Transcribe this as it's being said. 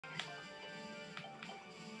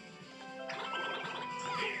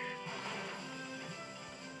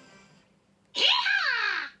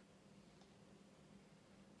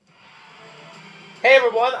Hey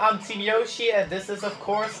everyone, I'm Team Yoshi, and this is of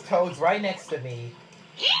course Toad's right next to me.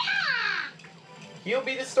 He'll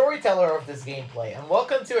be the storyteller of this gameplay, and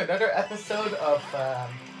welcome to another episode of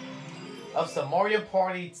some Mario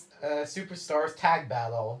Party Superstars Tag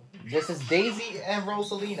Battle. This is Daisy and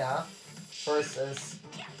Rosalina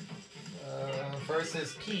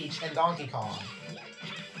versus Peach and Donkey Kong.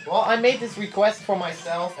 Well, I made this request for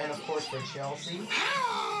myself and of course for Chelsea.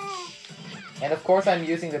 And of course I'm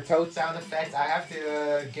using the Toad sound effect. I have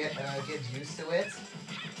to get used to it.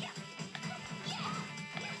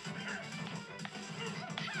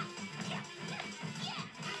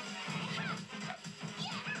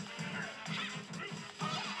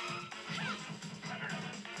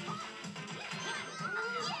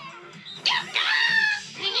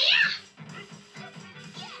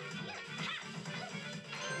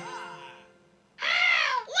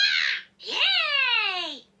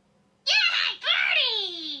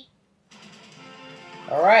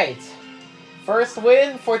 Alright. First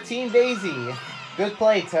win for Team Daisy. Good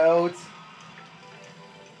play, Toad.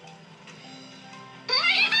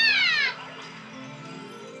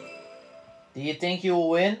 Do you think you'll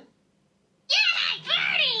win?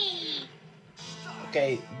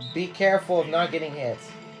 Okay, be careful of not getting hit.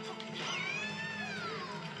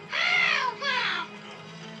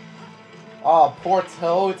 Oh, poor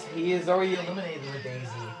Toad. He is already eliminated with Daisy.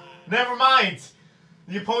 Never mind!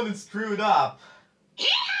 The opponent screwed up.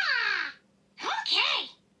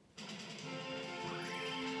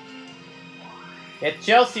 Yeah,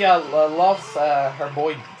 Chelsea loves her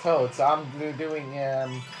boy Toad, so I'm doing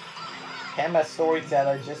him as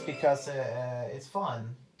Storyteller just because it's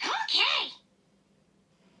fun.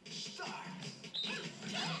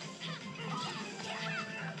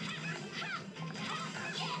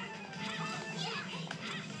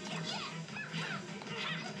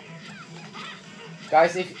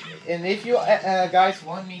 Guys, if you guys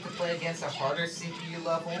want me to play against a harder CPU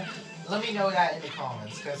level, let me know that in the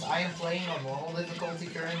comments, because I am playing on normal difficulty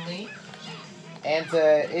currently, and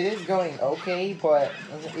it is going okay, but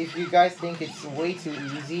if you guys think it's way too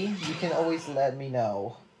easy, you can always let me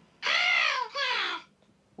know.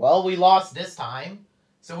 Well, we lost this time,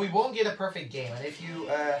 so we won't get a perfect game, and if you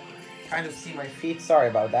kind of see my feet, sorry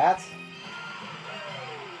about that.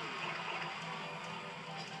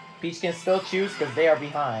 Peach can still choose because they are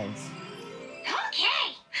behind.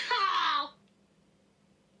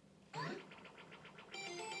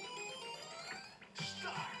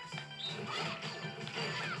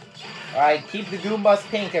 Alright, keep the Goombas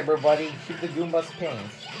pink, everybody. Keep the Goombas pink.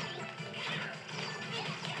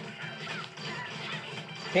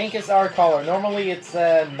 Pink is our color. Normally it's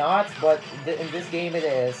not, but in this game it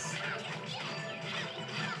is.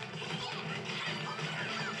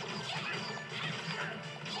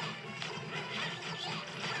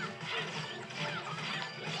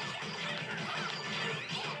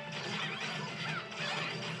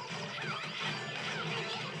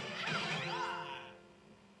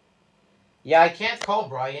 Yeah, I can't call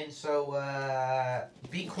Brian, so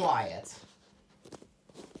be quiet.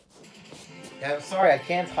 Yeah, I'm sorry, I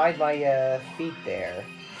can't hide my feet there.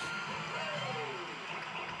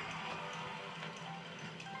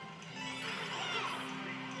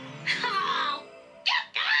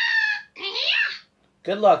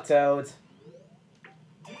 Good luck, Toad.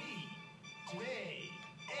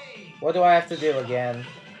 What do I have to do again?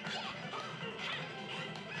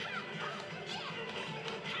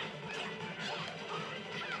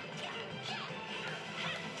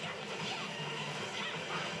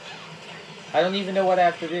 I don't even know what I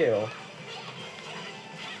have to do.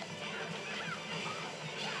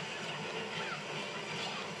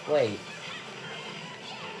 Wait.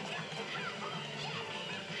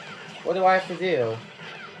 What do I have to do?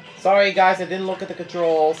 Sorry guys, I didn't look at the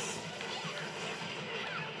controls.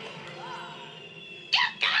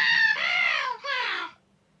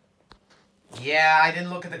 Yeah, I didn't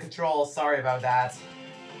look at the controls. Sorry about that.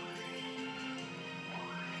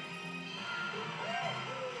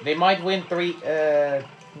 They might win they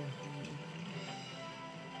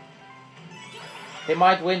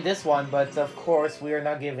might win this one, but of course we are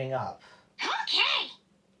not giving up.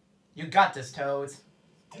 You got this, Toad.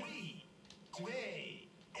 3, 2, 1,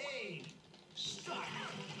 start.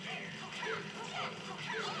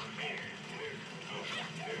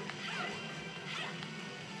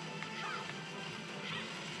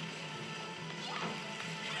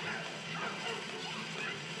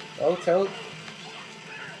 Oh, Toad.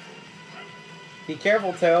 Be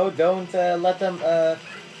careful, Toad. Don't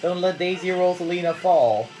let Daisy or Rosalina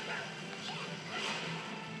fall.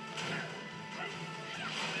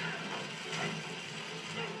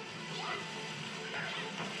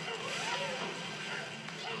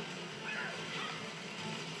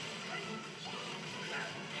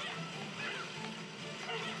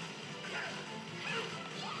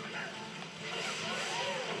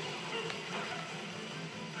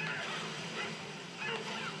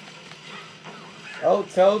 Oh,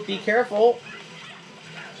 Toad, be careful.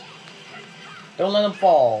 Don't let him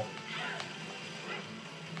fall.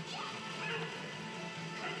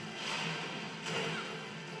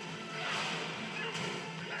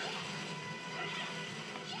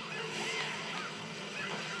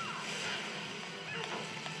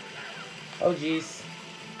 Oh, jeez.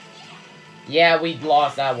 Yeah, we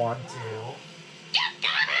lost that one, too.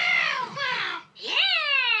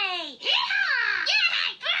 Yay! Yay,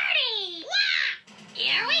 birdie!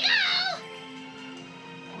 Here we go!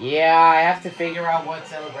 Yeah, I have to figure out what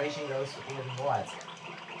celebration goes in what.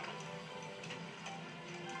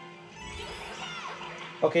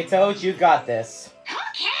 Okay, Toad, you got this.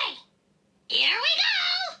 Okay, here we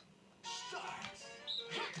go!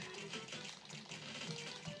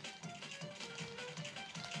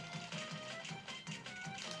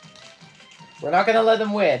 We're not gonna let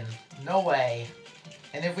them win. No way.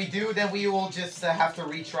 And if we do, then we will just have to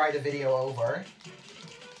retry the video over.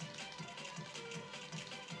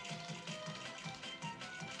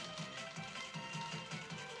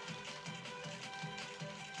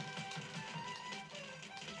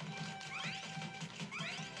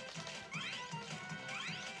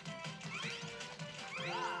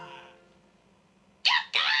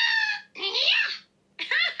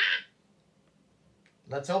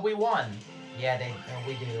 Let's hope we won. Yeah,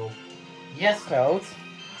 we do. Yes, Toad.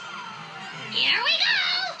 Here we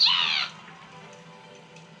go!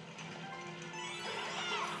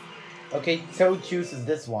 Yeah! Okay, Toad chooses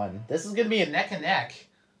this one. This is gonna be a neck and neck.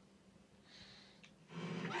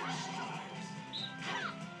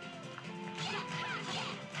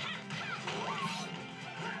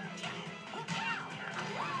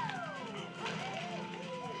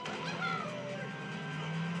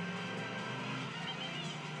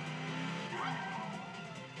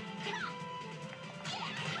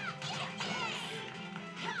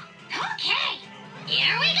 Okay,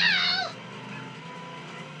 here we go!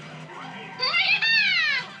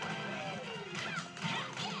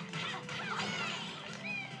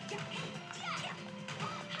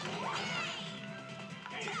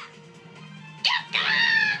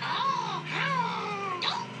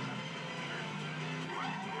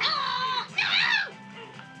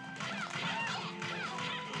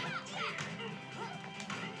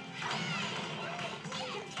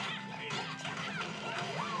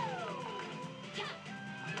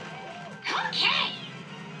 Okay!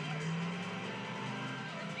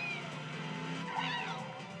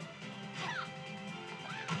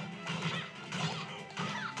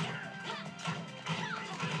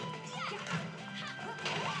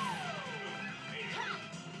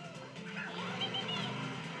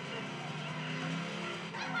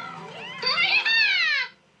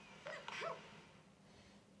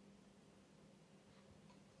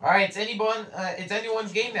 Alright, it's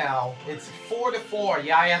anyone's game now. It's 4-4.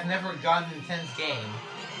 Yeah, I have never gotten an intense game.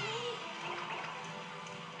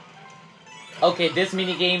 Okay, this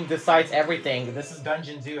minigame decides everything. This is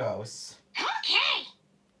Dungeon Duos. Okay,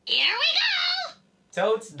 here we go!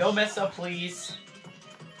 Toads, don't mess up, please.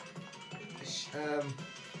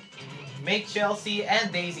 Make Chelsea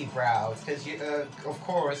and Daisy proud, because of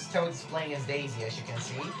course, Toad's playing as Daisy, as you can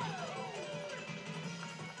see.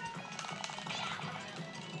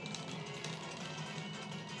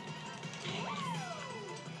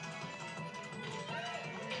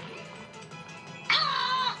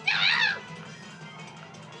 Oh, no!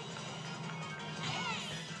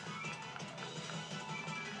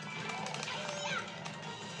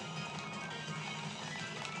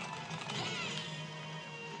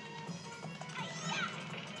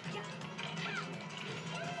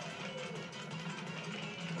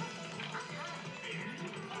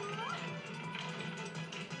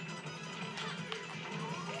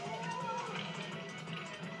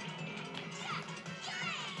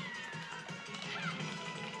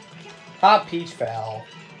 Hot Peach fell.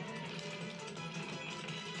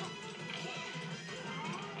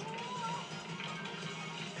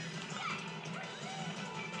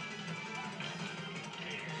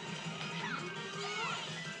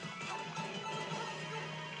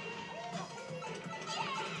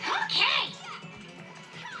 Okay!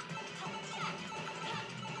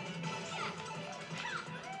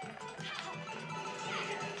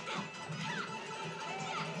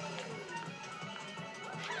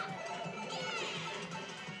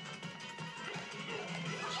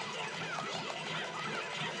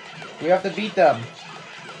 We have to beat them.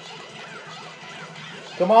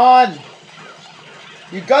 Come on!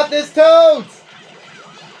 You got this, Toads!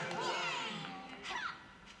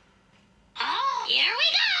 Oh, here we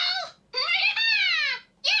go!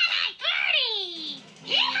 Yay, birdie!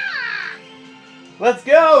 Yeah! Let's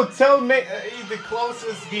go! Toad made the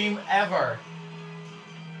closest game ever.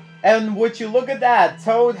 And would you look at that?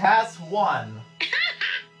 Toad has won.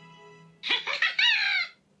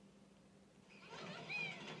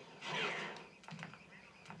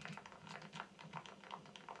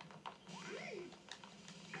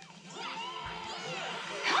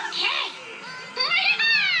 Okay.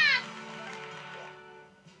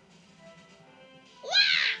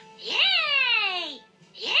 Yay!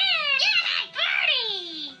 Yay!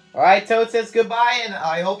 Party! Alright, Toad says goodbye, and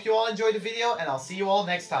I hope you all enjoyed the video, and I'll see you all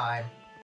next time.